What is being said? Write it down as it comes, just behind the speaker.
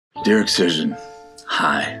Dear Excision,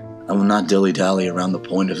 hi. I will not dilly-dally around the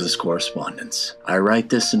point of this correspondence. I write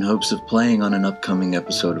this in hopes of playing on an upcoming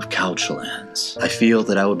episode of Couchlands. I feel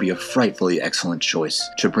that I would be a frightfully excellent choice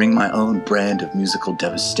to bring my own brand of musical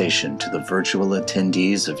devastation to the virtual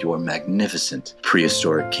attendees of your magnificent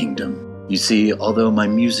prehistoric kingdom. You see, although my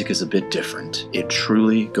music is a bit different, it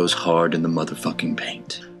truly goes hard in the motherfucking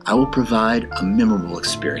paint. I will provide a memorable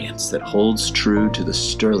experience that holds true to the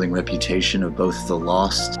sterling reputation of both the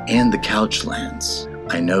Lost and the Couchlands.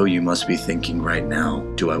 I know you must be thinking right now,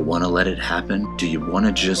 do I want to let it happen? Do you want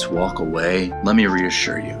to just walk away? Let me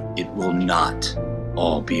reassure you, it will not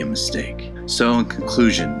all be a mistake. So in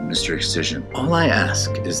conclusion, Mr. Excision, all I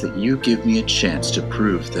ask is that you give me a chance to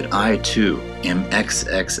prove that I too am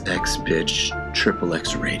XXX bitch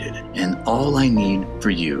XXX rated. And all I need for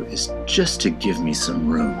you is just to give me some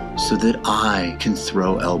room so that I can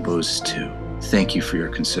throw elbows too. Thank you for your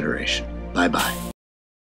consideration. Bye-bye.